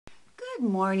Good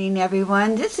morning,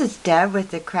 everyone. This is Deb with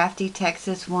the Crafty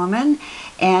Texas Woman,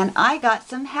 and I got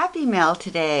some happy mail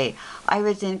today. I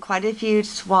was in quite a few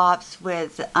swaps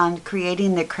with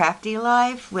Creating the Crafty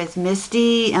Life with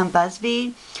Misty and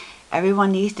Busby.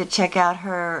 Everyone needs to check out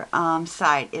her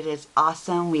site. It is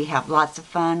awesome. We have lots of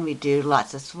fun. We do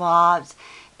lots of swaps,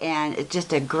 and it's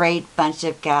just a great bunch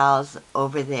of gals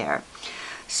over there.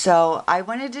 So I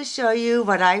wanted to show you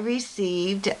what I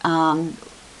received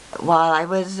while I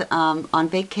was on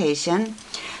vacation.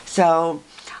 So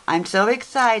I'm so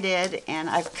excited, and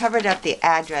I've covered up the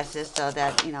addresses so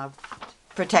that, you know,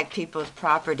 protect people's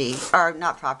property, or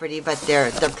not property, but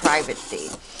their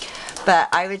privacy. But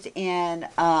I was in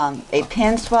a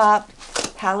pin swap,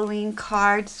 Halloween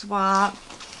card swap,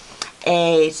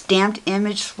 a stamped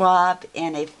image swap,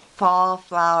 and a fall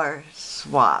flower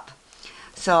swap.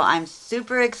 So I'm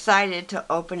super excited to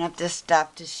open up this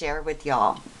stuff to share with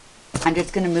y'all. I'm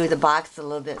just going to move the box a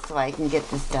little bit so I can get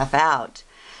this stuff out.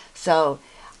 So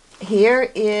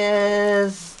here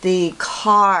is the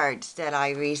cards that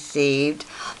I received.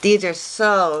 These are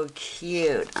so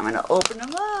cute. I'm going to open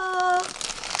them up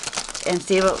and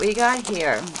see what we got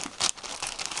here.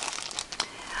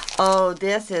 Oh,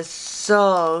 this is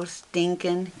so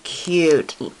stinking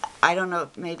cute. I don't know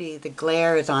if maybe the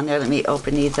glare is on there. Let me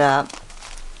open these up.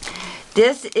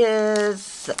 This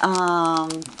is,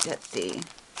 let's see.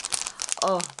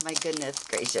 Oh my goodness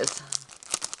gracious.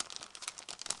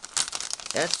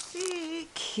 Let's see.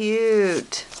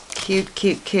 Cute. Cute,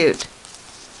 cute, cute.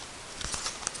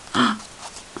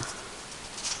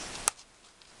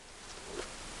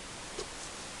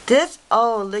 This,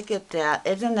 oh, look at that.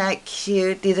 Isn't that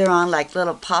cute? These are on like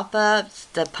little pop-ups.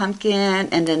 The pumpkin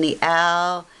and then the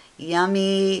owl.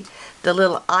 Yummy. The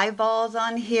little eyeballs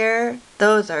on here.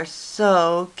 Those are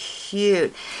so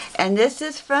cute. And this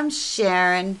is from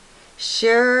Sharon.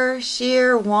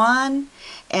 Sheer1,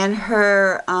 and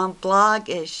her blog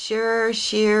is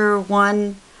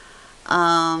Sheer1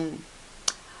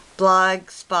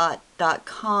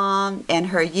 blogspot.com, and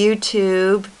her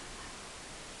YouTube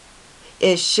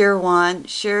is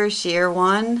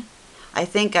Sheer1. I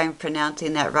think I'm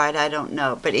pronouncing that right. I don't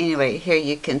know, but anyway, here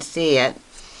you can see it,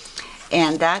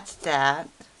 and that's that.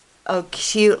 Oh,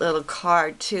 cute little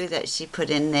card too that she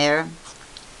put in there.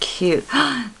 Cute.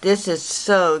 This is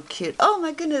so cute. Oh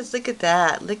my goodness, look at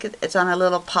that. Look at, it's on a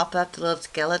little pop-up, the little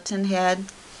skeleton head.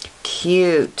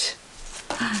 Cute.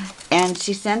 And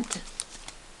she sent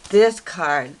this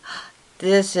card.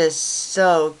 This is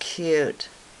so cute.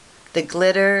 The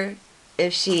glitter,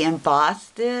 if she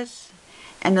embossed this,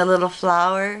 and the little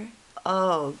flower.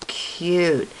 Oh,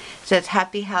 cute. It says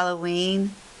Happy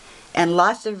Halloween. And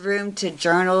lots of room to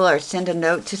journal or send a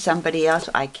note to somebody else.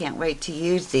 I can't wait to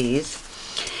use these.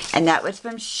 And that was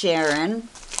from Sharon.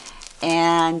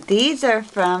 And these are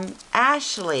from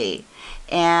Ashley.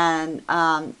 And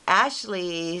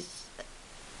Ashley's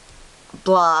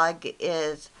blog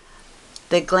is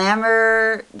the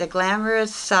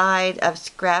glamorous side of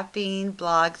scrapping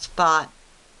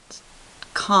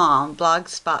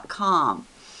blogspot.com.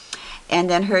 And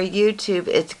then her YouTube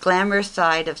is Glamour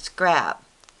Side of Scrap.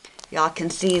 Y'all can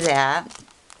see that.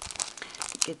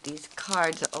 Get these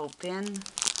cards open.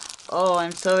 Oh,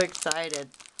 I'm so excited.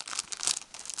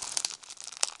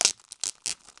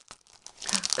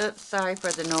 Oops, sorry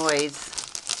for the noise.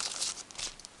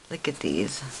 Look at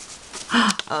these.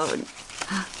 Oh,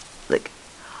 look.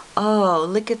 Oh,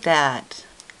 look at that.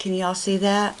 Can y'all see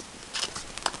that?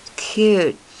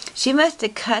 Cute. She must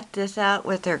have cut this out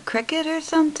with her Cricut or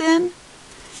something.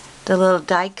 The little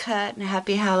die cut and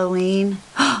Happy Halloween.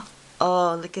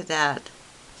 Oh, look at that.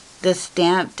 The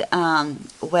stamped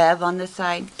web on the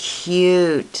side.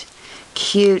 Cute.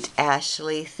 Cute,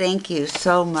 Ashley. Thank you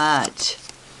so much.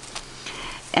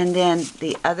 And then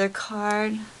the other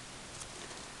card.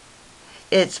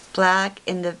 It's black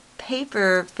and the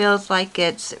paper feels like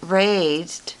it's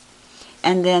raised.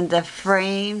 And then the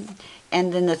frame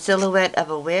and then the silhouette of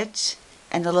a witch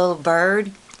and the little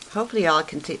bird. Hopefully y'all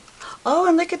can see. Oh,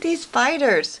 and look at these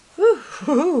spiders.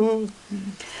 Woo-hoo.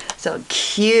 So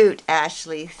cute,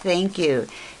 Ashley. Thank you.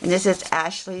 And this is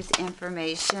Ashley's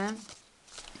information.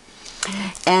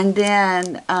 And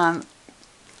then have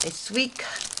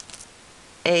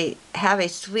a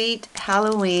sweet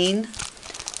Halloween.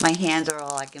 My hands are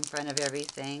all like in front of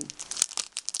everything.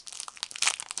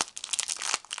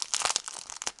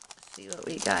 Let's see what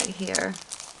we got here.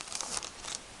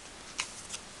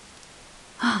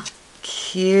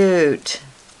 Cute.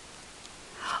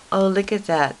 Oh, look at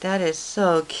that. That is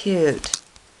so cute.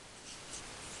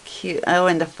 Cute. Oh,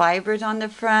 and the fibers on the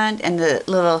front and the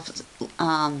little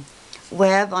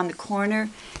web on the corner.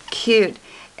 Cute.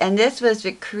 And this was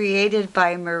created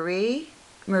by Marie.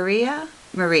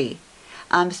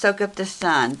 Soak Up the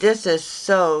Sun. This is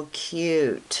so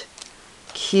cute.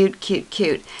 Cute, cute,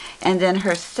 cute. And then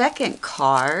her second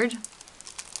card.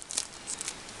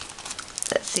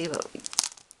 Let's see what we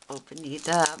open these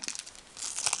up.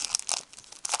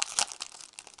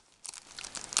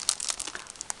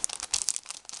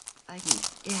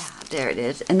 Yeah, there it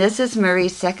is. And this is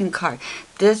Marie's second card.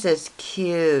 This is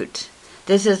cute.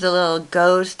 This is a little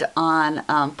ghost on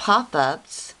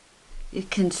pop-ups. You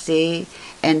can see,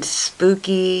 and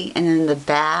spooky, and then the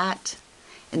bat.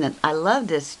 And then I love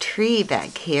this tree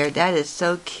back here. That is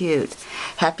so cute.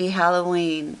 Happy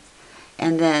Halloween.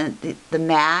 And then the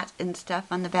mat and stuff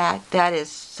on the back. That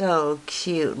is so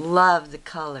cute. Love the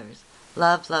colors.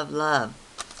 Love, love, love.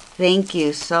 Thank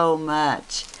you so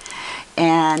much.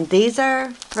 And these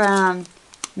are from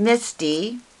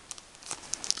Misty,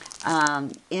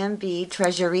 MB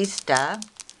Treasurista.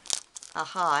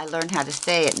 Aha, I learned how to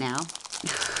say it now.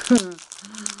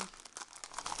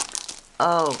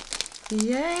 Oh,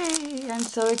 yay, I'm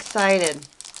so excited.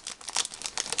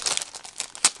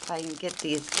 If I can get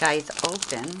these guys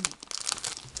open.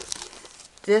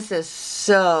 This is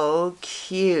so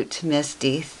cute,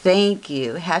 Misty. Thank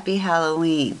you. Happy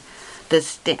Halloween.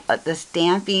 The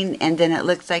stamping, and then it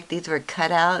looks like these were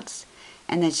cutouts,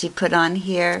 and then she put on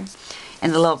here,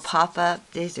 and the little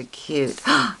pop-up. These are cute.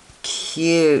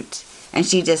 Cute. And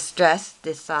she just stressed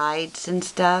the sides and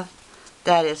stuff.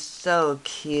 That is so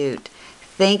cute.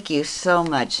 Thank you so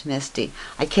much, Misty.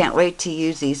 I can't wait to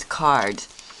use these cards.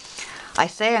 I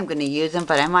say I'm going to use them,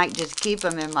 but I might just keep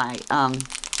them in my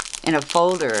in a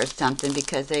folder or something,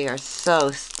 because they are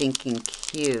so stinking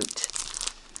cute.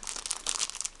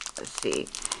 Let's see.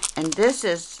 And this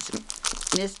is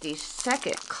Misty's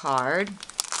second card.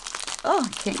 Oh, I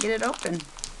can't get it open.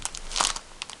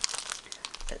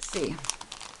 Let's see.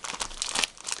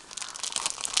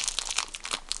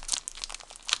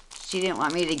 She didn't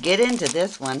want me to get into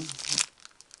this one.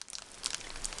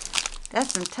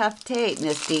 That's some tough tape,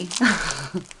 Misty.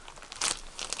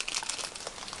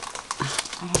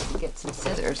 I have to get some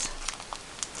scissors.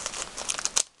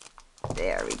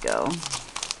 There we go.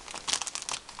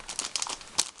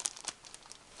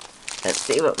 Let's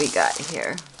see what we got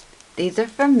here. These are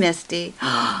from Misty.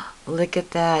 Look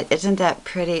at that. Isn't that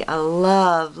pretty? I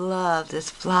love, love this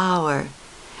flower.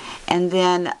 And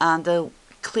then the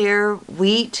clear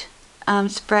wheat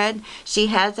spread. She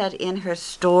has that in her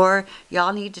store.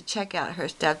 Y'all need to check out her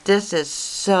stuff. This is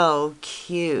so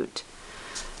cute.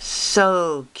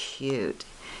 So cute.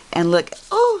 And look,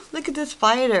 oh, look at this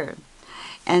spider.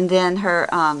 And then her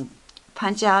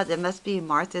punch out, that must be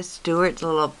Martha Stewart's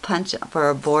little punch for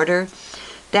a border.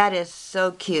 That is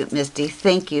so cute, Misty.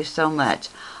 Thank you so much.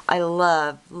 I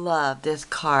love, love this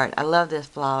card. I love this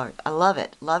flower. I love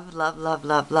it. Love, love, love,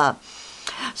 love, love.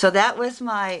 So that was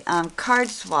my card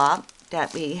swap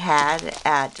that we had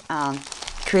at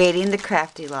Creating the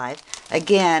Crafty Life.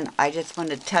 Again, I just want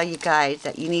to tell you guys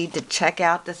that you need to check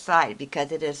out the site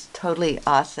because it is totally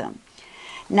awesome.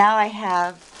 Now I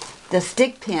have the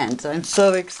stick pins. I'm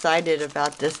so excited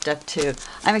about this stuff too.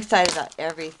 I'm excited about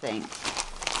everything.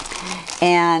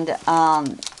 And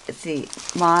let's see,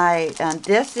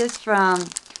 this is from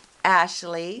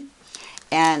Ashley.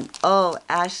 And oh,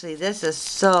 Ashley, this is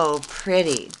so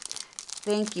pretty.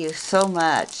 Thank you so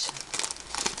much.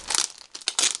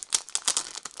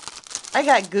 I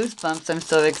got goosebumps. I'm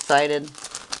so excited.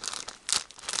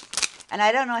 And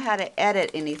I don't know how to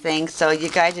edit anything, so you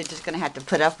guys are just going to have to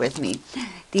put up with me.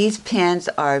 These pins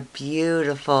are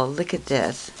beautiful. Look at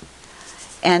this.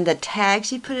 And the tag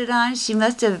she put it on, she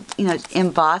must have,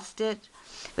 embossed it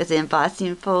with the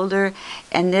embossing folder.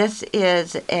 And this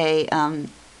is a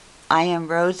I Am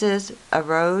Roses, a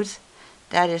rose.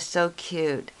 That is so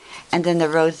cute. And then the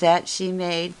rosette she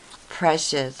made,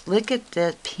 precious. Look at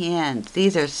the pins.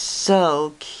 These are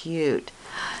so cute.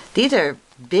 These are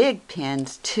big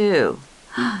pins too.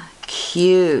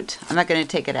 Cute. I'm not going to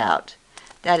take it out.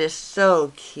 That is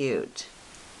so cute.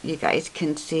 You guys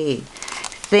can see.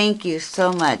 Thank you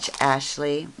so much,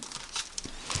 Ashley.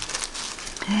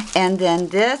 And then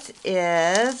this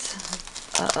is,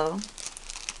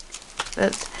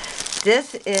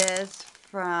 this is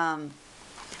from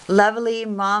Lovely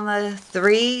Mama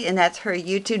 3, and that's her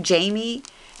YouTube, Jamie,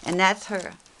 and that's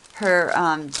her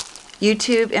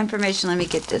YouTube information. Let me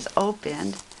get this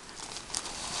opened.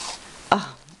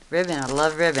 Oh, ribbon. I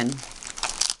love ribbon.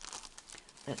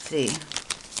 Let's see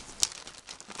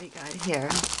what we got here.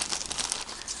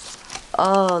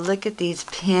 Oh, look at these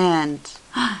pins.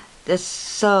 That's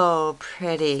so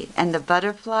pretty. And the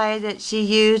butterfly that she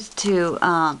used to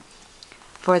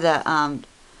for the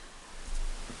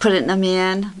putting them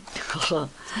in.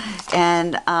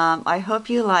 And I hope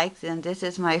you like them. This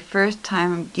is my first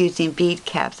time using bead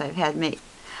caps. I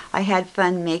had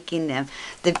fun making them.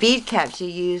 The bead caps you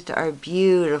used are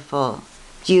beautiful.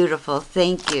 Beautiful.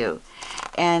 Thank you.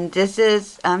 And this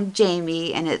is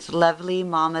Jamie, and it's Lovely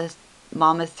Mama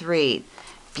 3.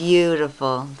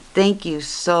 Beautiful. Thank you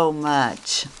so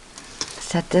much.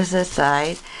 Set this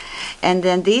aside. And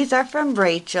then these are from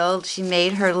Rachel. She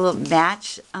made her little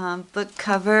match book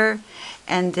cover,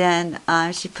 and then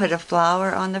she put a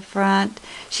flower on the front.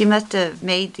 She must have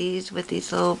made these with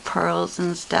these little pearls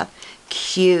and stuff.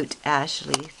 Cute,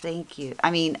 Ashley. Thank you.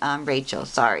 Rachel,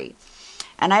 sorry.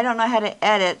 And I don't know how to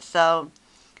edit, so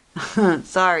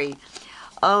sorry.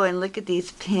 Oh, and look at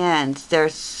these pins. They're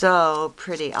so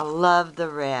pretty. I love the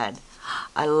red.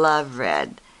 I love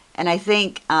red. And I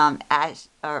think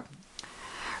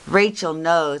Rachel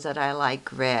knows that I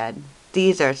like red.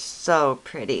 These are so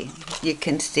pretty. You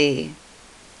can see.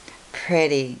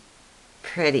 Pretty.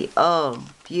 Pretty. Oh,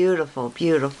 beautiful,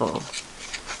 beautiful.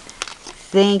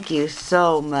 Thank you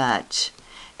so much.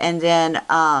 And then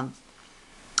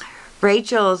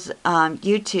Rachel's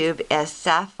YouTube is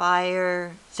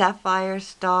Sapphire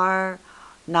Star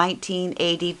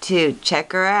 1982.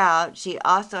 Check her out. She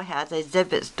also has a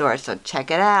Zip It store, so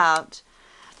check it out.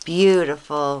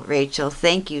 Beautiful, Rachel.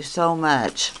 Thank you so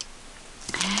much.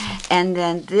 And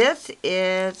then this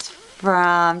is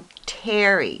from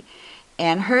Terry,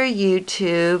 and her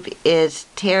YouTube is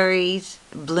Terry's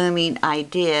Blooming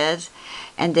Ideas,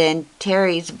 and then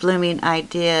Terry's Blooming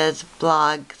Ideas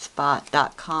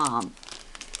blogspot.com.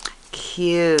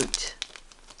 Cute,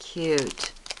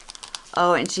 cute.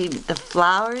 Oh, and the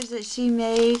flowers that she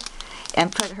made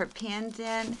and put her pins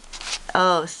in.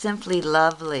 Oh, simply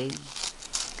lovely.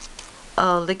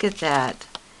 Oh, look at that.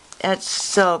 That's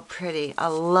so pretty. I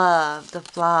love the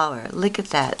flower. Look at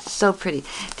that. So pretty.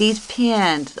 These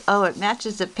pins. Oh, it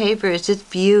matches the paper. It's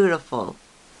just beautiful.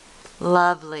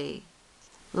 Lovely.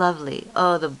 Lovely.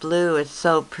 Oh, the blue is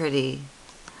so pretty.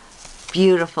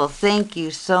 Beautiful. Thank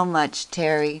you so much,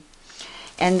 Terry.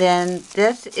 And then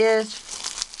this is,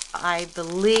 I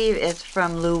believe, is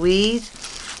from Louise.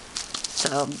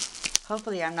 So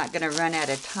hopefully I'm not going to run out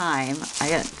of time. I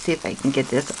got to see if I can get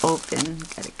this open.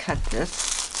 Got to cut this.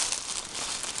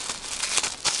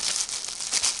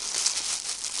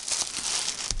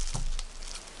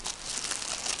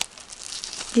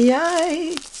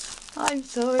 Yikes! I'm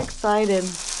so excited.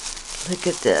 Look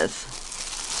at this.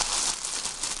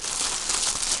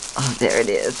 Oh, there it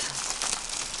is.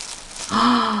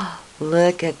 Oh,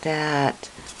 look at that.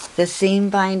 The seam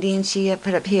binding she had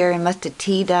put up here, and must have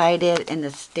tea-dyed it, and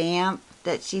the stamp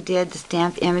that she did, the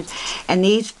stamp image. And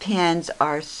these pins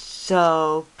are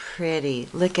so pretty.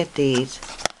 Look at these.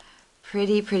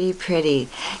 Pretty, pretty, pretty.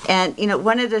 And, you know,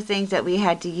 one of the things that we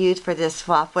had to use for this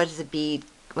swap was the bead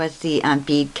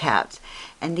caps.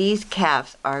 And these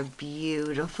caps are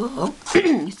beautiful.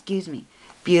 Excuse me.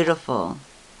 Beautiful.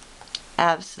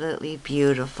 Absolutely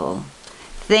beautiful.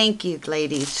 Thank you,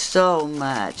 ladies, so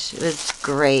much. It was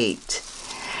great.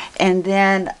 And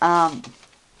then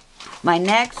my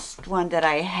next one that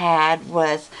I had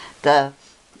was the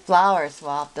flower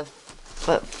swap, the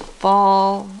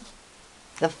fall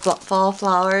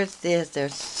flowers. They're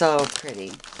so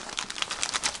pretty.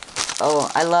 Oh,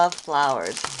 I love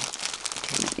flowers.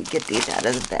 Okay, let me get these out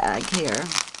of the bag here.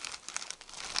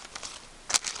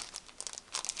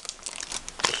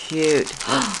 Cute.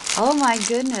 Oh my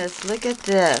goodness, look at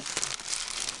this.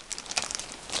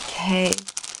 Okay.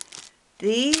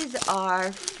 These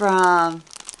are from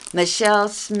Michelle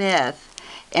Smith,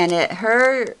 and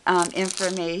her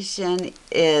information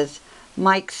is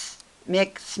Mick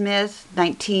Smith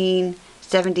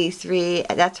 1973.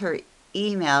 That's her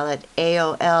email at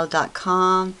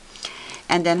AOL.com.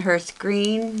 And then her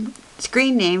screen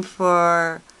name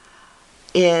for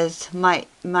is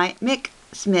Mick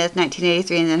Smith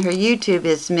 1983, and then her YouTube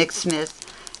is Mick Smith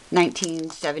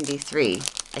 1973.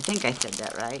 I think I said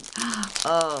that right.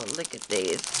 Oh, look at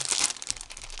these.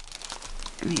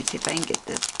 Let me see if I can get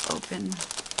this open.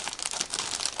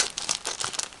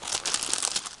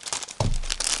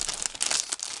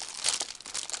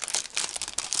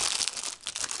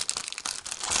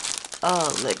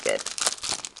 Oh, look at.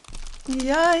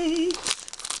 Yikes.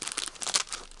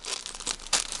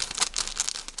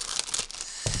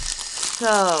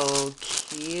 So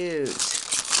cute.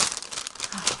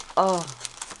 Oh,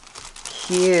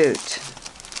 cute.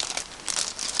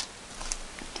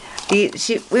 We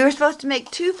were supposed to make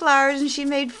 2 flowers, and she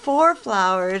made 4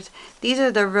 flowers. These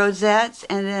are the rosettes,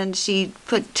 and then she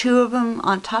put 2 of them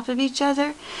on top of each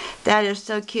other. That is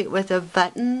so cute, with a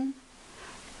button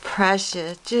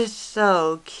precious, just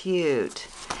so cute.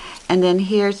 And then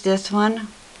here's this one.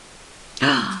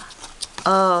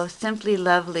 Oh, simply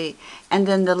lovely. And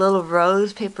then the little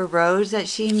rose, paper rose that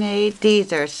she made.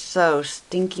 These are so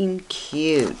stinking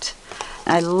cute.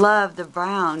 I love the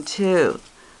brown too.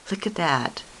 Look at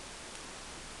that.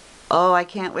 Oh, I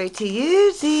can't wait to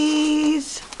use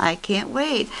these. I can't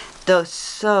wait. They're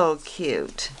so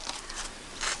cute.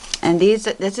 And this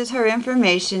is her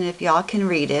information if y'all can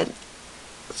read it.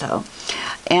 So,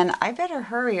 and I better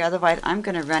hurry, otherwise I'm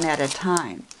going to run out of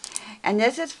time. And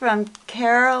this is from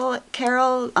Carol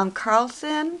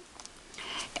Carlson,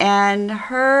 and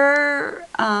her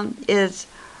is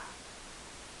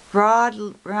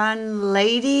Run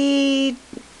Lady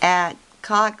at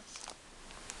Cox.net,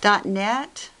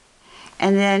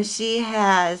 and then she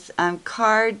has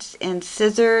cards and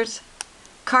scissors,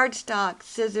 cardstock,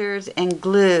 scissors, and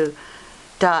glue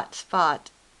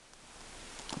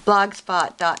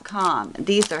blogspot.com.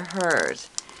 These are hers.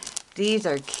 These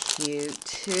are cute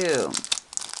too.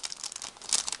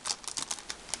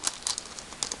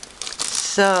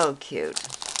 So cute.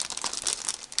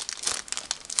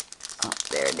 Oh,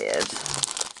 there it is.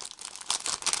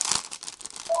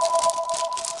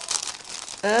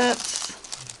 Oops.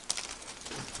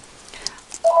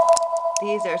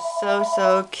 These are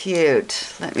so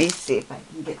cute. Let me see if I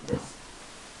can get this.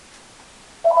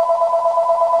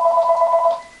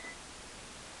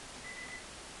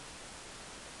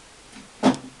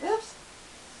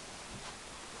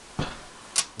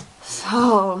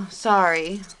 Oh,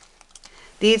 sorry.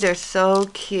 These are so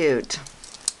cute.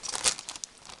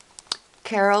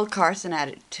 Carol Carson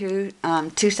at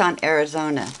Tucson,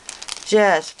 Arizona.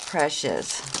 Just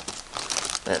precious.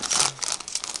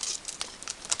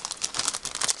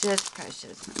 Just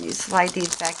precious. Let me slide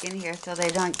these back in here so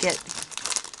they don't get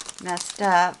messed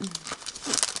up.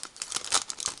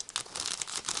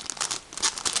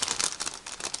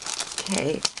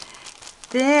 Okay.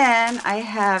 Then I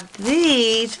have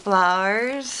these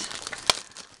flowers.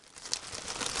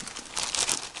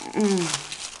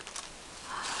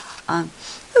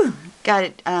 Got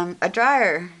it. A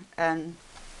dryer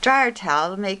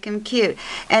towel to make them cute.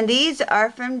 And these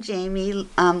are from Jamie,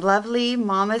 Lovely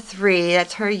Mama 3.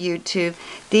 That's her YouTube.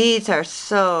 These are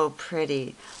so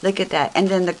pretty. Look at that. And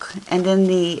then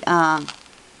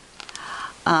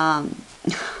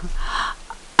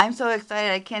I'm so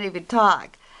excited I can't even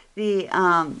talk. The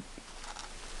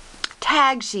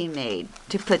tag she made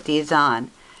to put these on.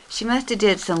 She must have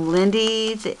did some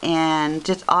lindies and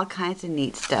just all kinds of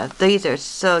neat stuff. These are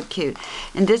so cute.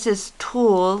 And this is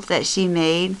tools that she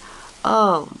made.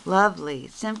 Oh, lovely.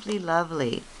 Simply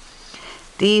lovely.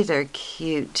 These are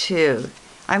cute too.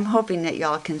 I'm hoping that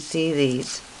y'all can see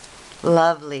these.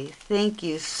 Lovely. Thank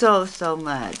you so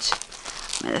much.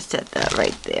 I'm going to set that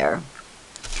right there.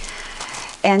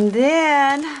 And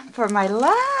then for my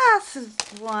last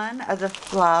one of the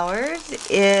flowers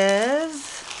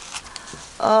is,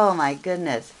 oh my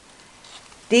goodness,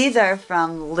 these are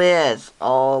from Liz.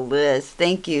 Oh, Liz,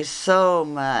 thank you so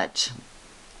much.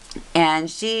 And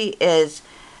she is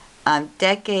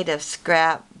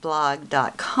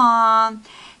decadeofscrapblog.com,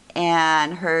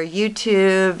 and her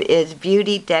YouTube is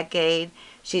Beauty Decade.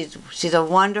 She's a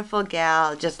wonderful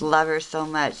gal. Just love her so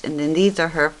much. And then these are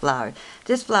her flowers.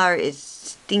 This flower is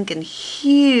stinking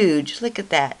huge. Look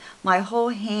at that. My whole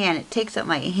hand. It takes up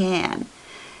my hand.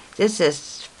 This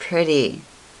is pretty.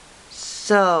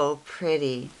 So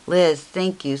pretty. Liz,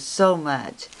 thank you so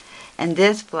much. And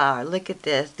this flower, look at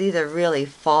this. These are really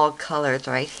fall colors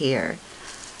right here.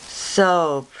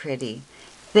 So pretty.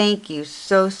 Thank you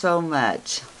so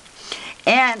much.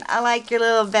 And I like your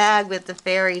little bag with the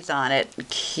fairies on it.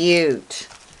 Cute.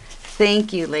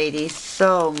 Thank you, ladies,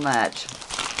 so much.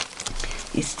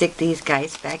 You stick these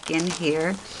guys back in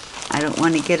here. I don't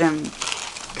want to get them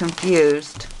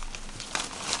confused.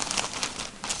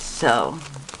 So,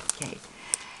 okay.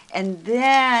 And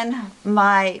then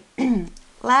my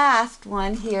last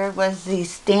one here was the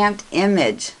stamped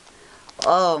image.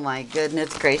 Oh my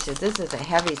goodness gracious. This is a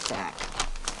heavy stack.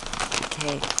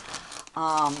 Okay.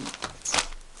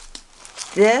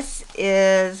 This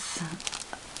is,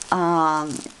 I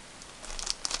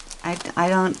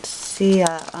don't see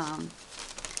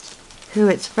who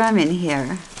it's from in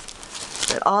here,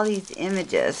 but all these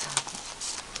images,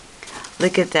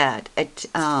 look at that,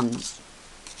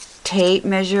 tape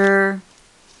measure,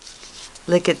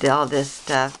 look at all this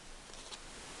stuff,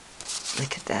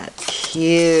 look at that,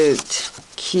 cute,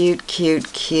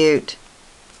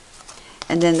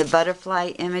 and then the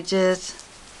butterfly images.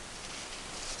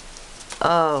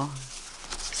 Oh,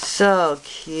 so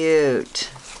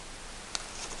cute.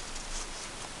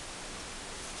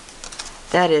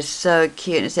 That is so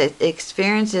cute. It says,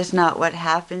 experience is not what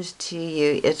happens to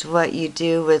you, it's what you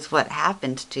do with what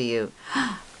happens to you.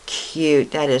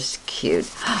 Cute. That is cute.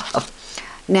 Oh.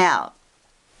 Now,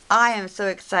 I am so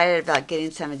excited about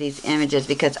getting some of these images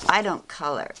because I don't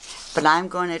color, but I'm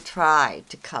going to try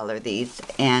to color these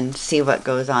and see what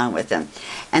goes on with them.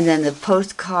 And then the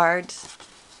postcards,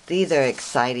 these are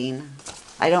exciting.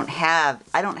 I don't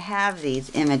have these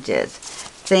images.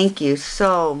 Thank you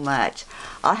so much.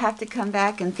 I'll have to come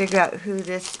back and figure out who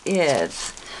this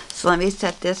is. So let me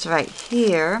set this right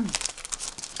here.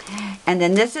 And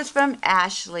then this is from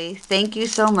Ashley. Thank you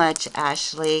so much,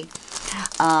 Ashley.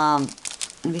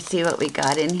 Let me see what we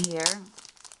got in here.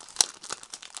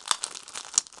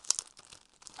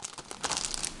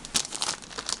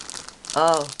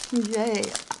 Oh, yay.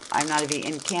 I'm not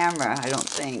even in camera, I don't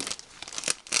think.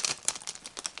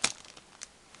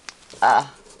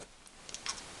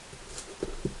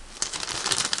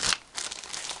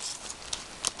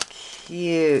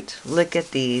 Cute. Look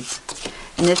at these.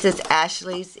 And this is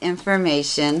Ashley's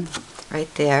information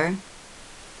right there.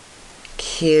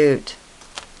 Cute.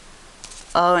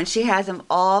 Oh, and she has them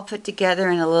all put together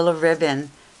in a little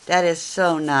ribbon. That is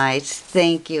so nice.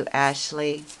 Thank you,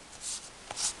 Ashley.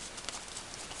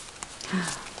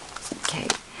 Okay,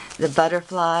 the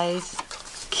butterflies.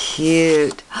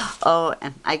 Cute. Oh,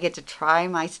 and I get to try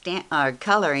my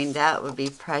coloring. That would be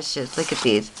precious. Look at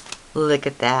these. Look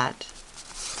at that.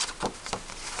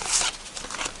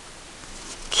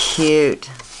 Cute.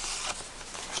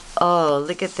 Oh,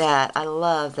 look at that. I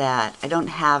love that. I don't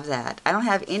have that. I don't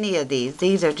have any of these.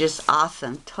 These are just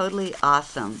awesome. Totally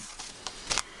awesome.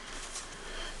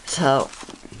 So,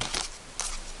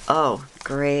 oh,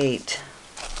 great.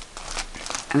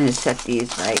 I'm going to set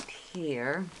these right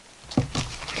here.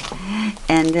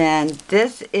 And then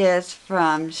this is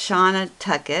from Shauna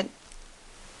Tuckett.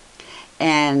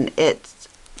 And it's,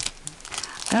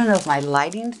 I don't know if my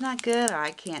lighting's not good or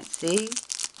I can't see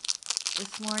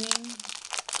this morning.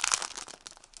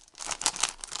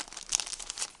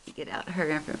 Get out her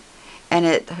info.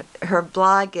 And her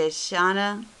blog is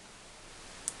Shauna's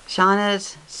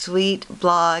Sweet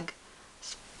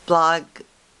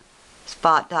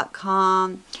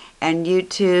blogspot.com, and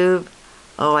YouTube.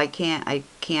 Oh, I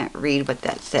can't read what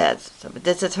that says. So, but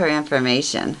this is her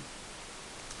information.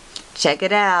 Check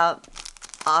it out.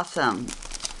 Awesome.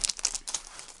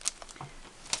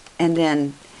 And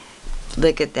then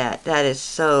look at that. That is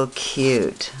so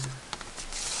cute.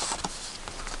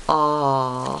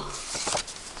 Oh,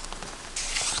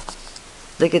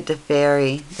 look at the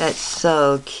fairy. That's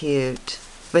so cute.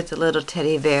 With the little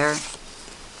teddy bear.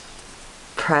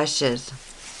 Precious.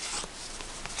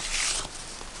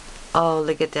 Oh,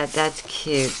 look at that. That's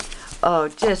cute. Oh,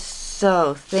 just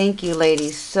so. Thank you,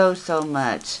 ladies, so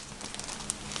much.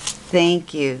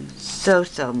 Thank you so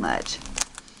much.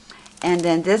 And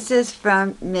then this is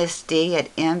from Misty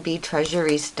at MB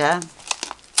Treasurista.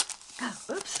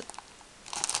 Oops.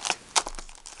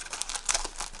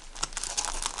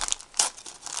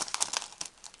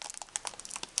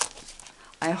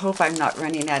 I hope I'm not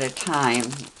running out of time.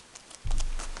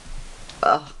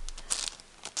 Oh,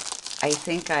 I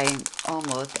think I'm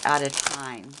almost out of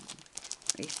time.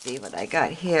 Let me see what I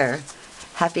got here.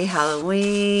 Happy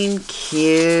Halloween,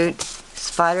 cute,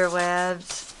 spider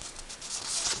webs,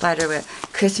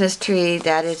 Christmas tree,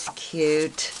 that is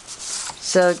cute,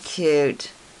 so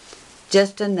cute.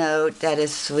 Just a note, that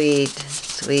is sweet.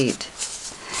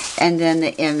 And then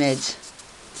the image.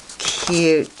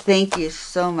 Cute. Thank you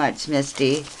so much,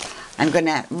 Misty.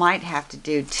 Might have to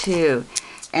do two.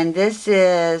 And this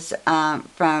is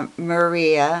from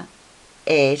Maria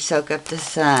A. Soak Up the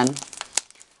Sun.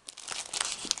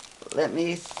 Let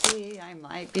me see. I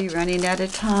might be running out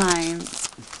of time.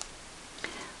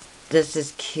 This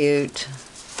is cute.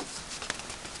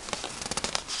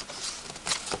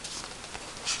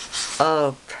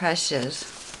 Oh, precious.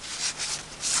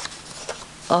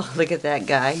 Oh, look at that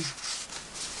guy.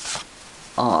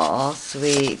 Oh,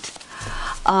 sweet.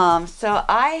 So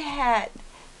I had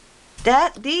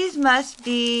this must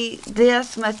be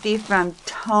from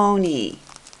Tony.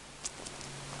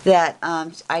 That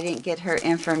I didn't get her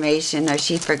information, or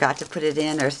she forgot to put it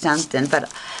in or something.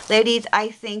 But ladies, I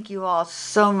thank you all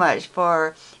so much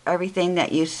for everything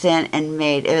that you sent and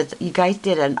made. You guys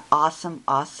did an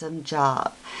awesome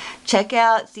job. Check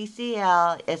out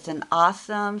CCL. It's an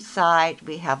awesome site.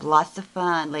 We have lots of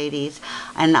fun, ladies.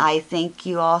 And I thank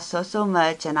you all so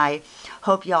much. And I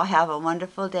hope you all have a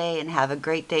wonderful day and have a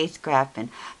great day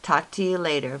scrapping. Talk to you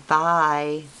later.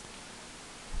 Bye.